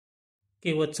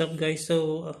Okay, what's up, guys?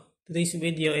 Today's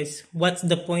video is what's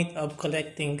the point of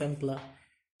collecting Gunpla?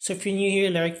 So if you're new here,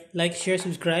 share,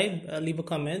 subscribe, leave a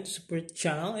comment, support the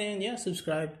channel, and yeah,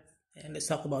 subscribe. And let's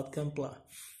talk about Gunpla.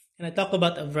 And I talk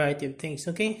about a variety of things.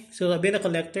 Okay, so I've been a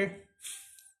collector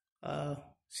uh,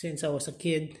 since I was a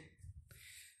kid,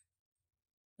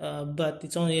 but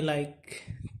it's only like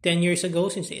 10 years ago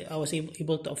since I was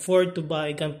able to afford to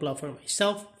buy Gunpla for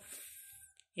myself.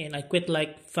 And I quit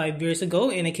like 5 years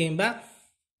ago, and I came back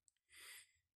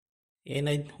and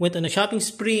I went on a shopping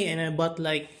spree and I bought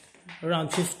like around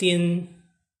 15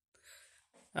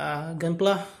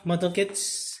 Gunpla model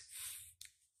kits,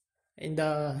 and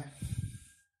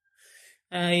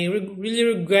really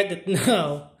regret it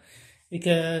now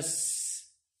because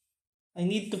I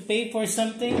need to pay for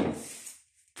something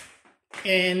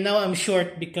and now I'm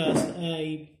short because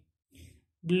I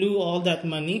blew all that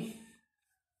money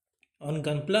on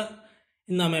Gunpla.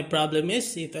 And now my problem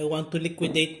is if I want to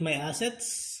liquidate my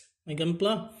assets, my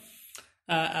Gunpla,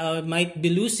 I might be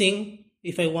losing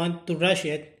if I want to rush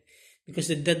it because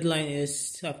the deadline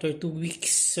is after 2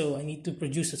 weeks. So I need to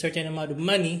produce a certain amount of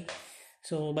money.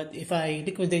 So, but if I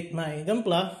liquidate my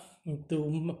Gunpla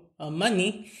into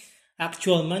money,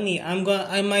 actual money,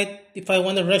 I might, if I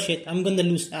want to rush it, I'm gonna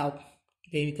lose out.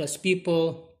 Okay, because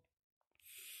people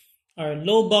are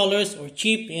low ballers or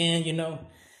cheap, and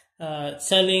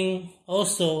selling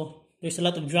also. There's a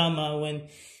lot of drama when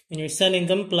you're selling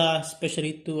Gunpla,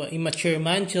 especially to immature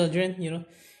man children.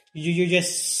 You're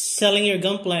just selling your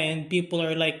Gunpla, and people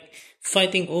are like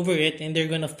fighting over it, and they're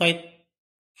gonna fight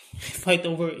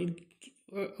over it,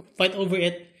 fight over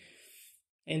it,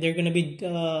 and they're gonna be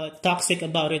toxic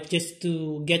about it just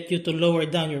to get you to lower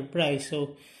down your price.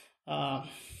 So,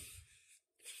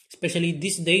 especially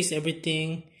these days,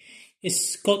 everything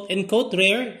is quote unquote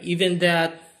rare. Even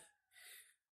that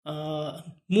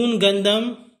Moon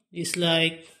Gundam is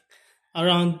like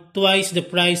around twice the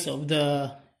price of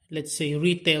the, let's say,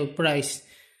 retail price.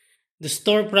 The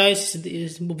store price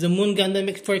is the Moon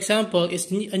Gundam, for example, is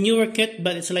a newer kit,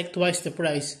 but it's like twice the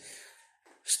price.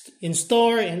 In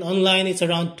store and online, it's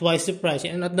around twice the price,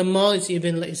 and at the mall,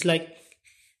 it's like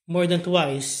more than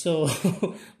twice. So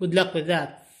good luck with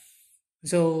that.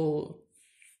 So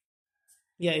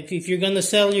yeah, if you're gonna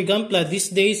sell your Gunpla these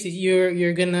days,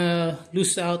 you're gonna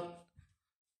lose out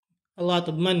a lot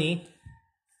of money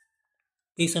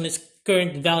based on its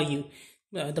current value.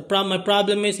 My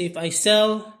problem is if I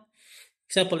sell,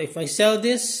 example, if I sell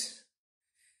this,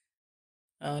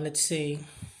 let's say,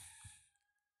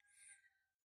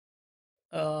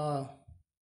 uh,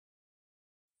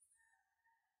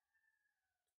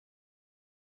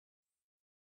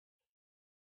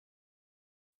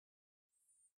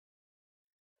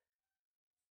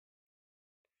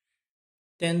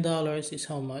 $10 is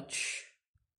how much?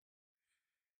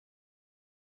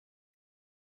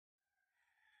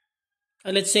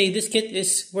 Let's say this kit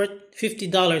is worth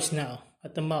 $50 now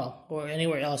at the mall or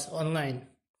anywhere else online.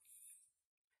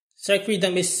 Strike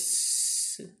Freedom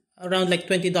is around like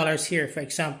 $20 here, for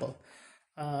example,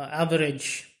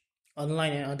 average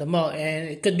online and on the mall, and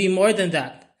it could be more than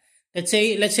that. Let's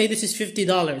say this is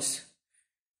 $50.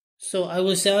 So I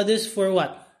will sell this for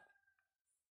what?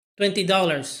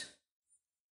 $20.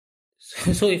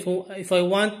 So if I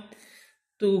want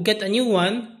to get a new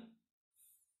one,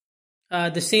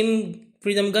 the same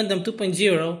Freedom Gundam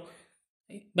 2.0,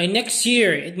 by next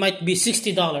year it might be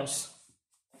 $60.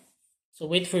 So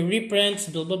wait for reprints,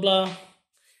 blah blah blah.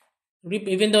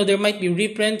 Even though there might be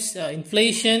reprints,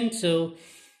 inflation. So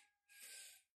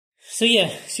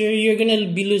yeah, so you're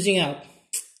gonna be losing out.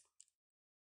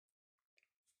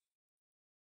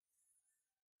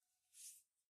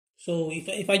 So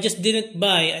if I just didn't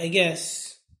buy, I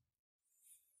guess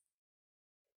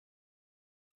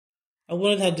I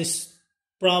wouldn't have this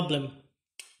problem.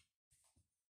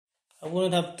 I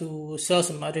wouldn't have to sell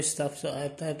some other stuff. So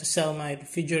I have to sell my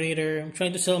refrigerator. I'm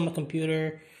trying to sell my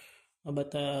computer,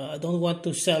 but I don't want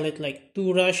to sell it like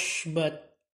too rush.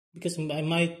 But because I'm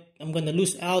gonna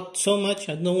lose out so much.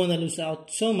 I don't want to lose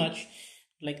out so much.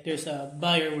 Like there's a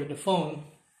buyer with the phone.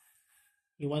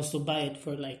 He wants to buy it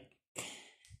for like,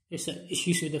 there's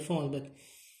issues with the phone, but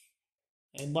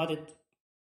I bought it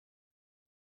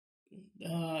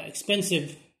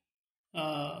expensive.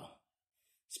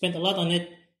 Spent a lot on it,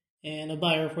 and a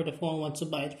buyer for the phone wants to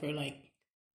buy it for like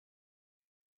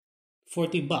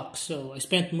 $40. So I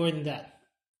spent more than that.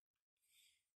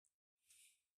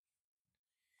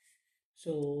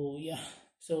 So yeah,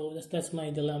 so that's my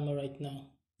dilemma right now.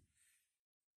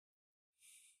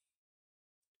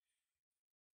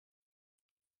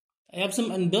 I have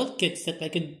some unbuilt kits that I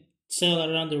could sell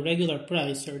around the regular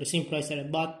price or the same price that I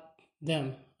bought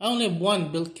them. I only have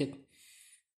one build kit,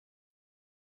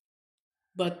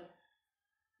 but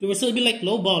there will still be like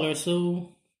low baller.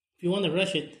 So if you want to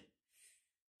rush it,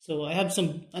 so I have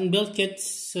some unbuilt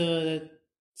kits.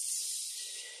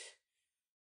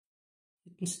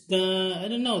 It's the I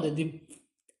don't know maybe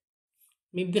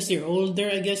because they're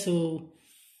older, I guess. So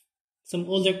some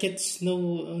older kits, no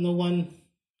one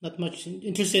not much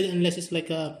interested unless it's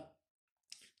like a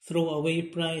throwaway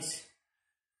price.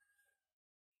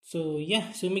 So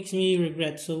yeah, so it makes me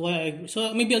regret. So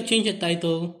maybe I'll change the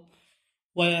title.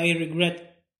 Why I regret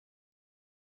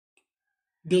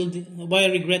why I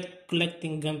regret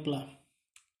collecting Gunpla.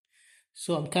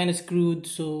 So I'm kind of screwed.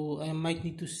 So I might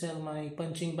need to sell my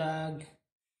punching bag.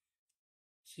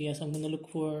 So yes, I'm gonna look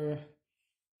for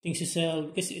things to sell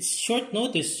because it's short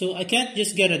notice. So I can't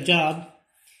just get a job.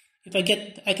 If I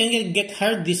can get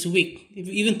hired this week,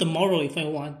 even tomorrow if I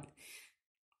want.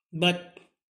 But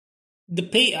the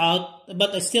payout,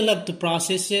 but I still have to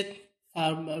process it.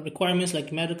 Requirements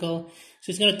like medical, so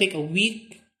it's gonna take a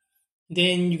week.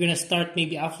 Then you're gonna start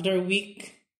maybe after a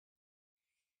week,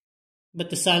 but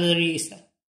the salary is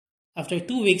after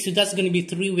 2 weeks, so that's gonna be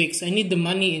 3 weeks. I need the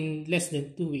money in less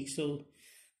than 2 weeks, so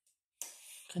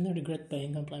kind of regret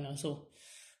buying Gunpla now. So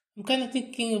I'm kind of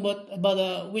thinking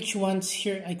about which ones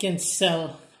here I can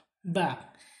sell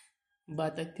back.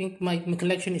 But I think my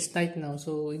collection is tight now.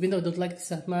 So even though I don't like this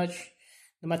that much,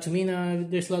 the Matsumina,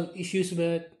 there's a lot of issues,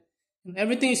 but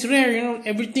everything is rare,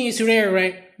 everything is rare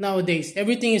right nowadays.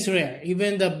 Everything is rare.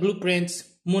 Even the blueprints,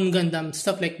 Moon Gundam,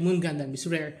 stuff like Moon Gundam is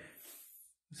rare.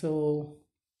 So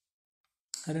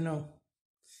I don't know.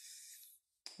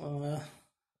 Uh,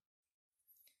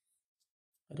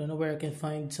 I don't know where I can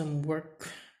find some work.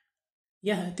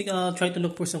 Yeah, I think I'll try to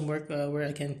look for some work where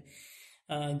I can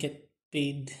get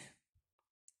paid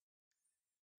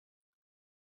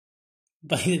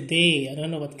by the day. I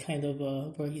don't know what kind of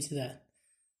work is that.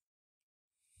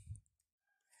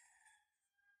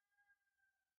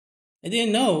 I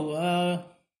didn't know.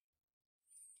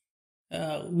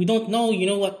 We don't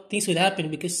know, what things would happen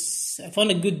because I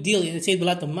found a good deal and it saved a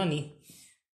lot of money.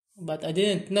 But I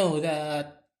didn't know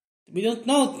that we don't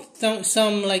know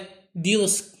some like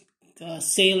deals,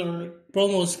 sale or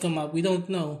promos come up. We don't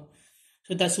know,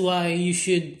 so that's why you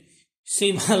should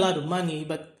save a lot of money.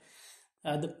 But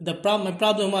my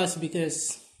problem was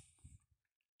because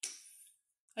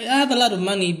I have a lot of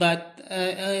money, but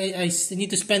I need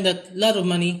to spend that lot of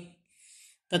money,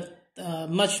 that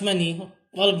much money,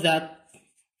 all of that,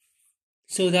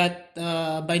 so that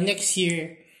by next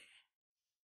year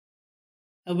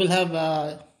I will have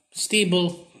a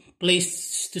stable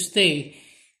place to stay,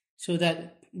 so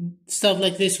that stuff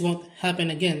like this won't happen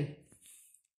again.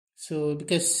 So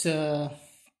because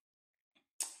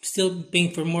still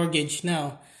paying for mortgage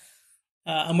now,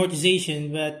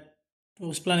 amortization, but I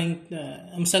was planning.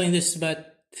 I'm selling this,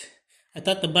 but I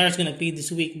thought the buyer's gonna pay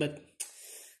this week, but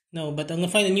no. But I'm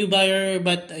gonna find a new buyer,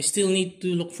 but I still need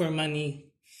to look for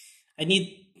money. I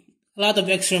need a lot of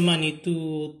extra money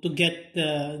to get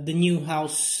the new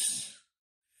house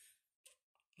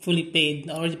fully paid.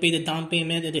 I already paid the down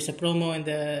payment, and there's a promo, and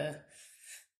the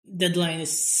deadline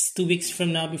is 2 weeks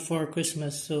from now before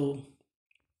Christmas. So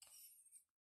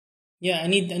yeah, I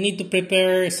need to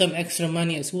prepare some extra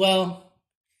money as well.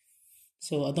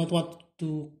 So I don't want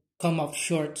to come up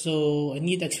short. So I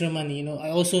need extra money. I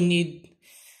also need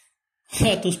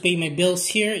to pay my bills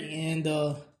here and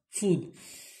food.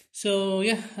 So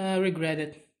yeah, I regret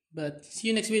it. But see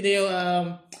you next video.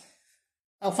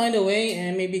 I'll find a way,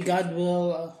 and maybe God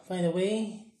will find a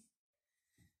way.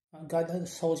 God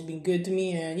has always been good to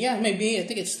me, and yeah, maybe I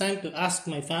think it's time to ask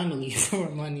my family for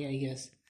money, I guess.